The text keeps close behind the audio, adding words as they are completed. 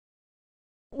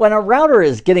When a router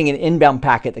is getting an inbound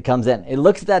packet that comes in, it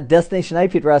looks at that destination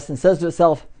IP address and says to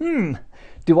itself,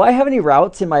 do I have any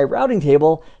routes in my routing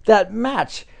table that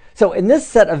match? So in this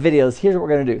set of videos, here's what we're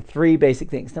going to do. 3 basic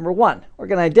things. Number 1, we're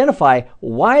going to identify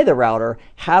why the router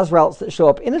has routes that show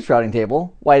up in its routing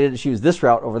table. Why did it choose this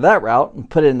route over that route and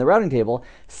put it in the routing table?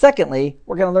 Secondly,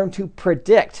 we're going to learn to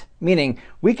predict, meaning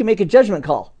we can make a judgment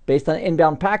call based on an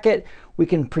inbound packet. We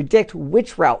can predict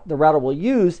which route the router will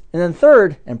use. And then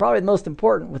third, and probably the most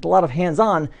important, with a lot of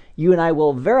hands-on, you and I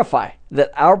will verify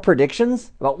that our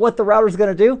predictions about what the router is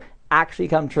going to do actually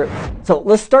come true. So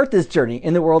let's start this journey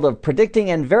in the world of predicting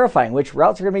and verifying which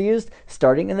routes are going to be used,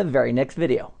 starting in the very next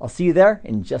video. I'll see you there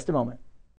in just a moment.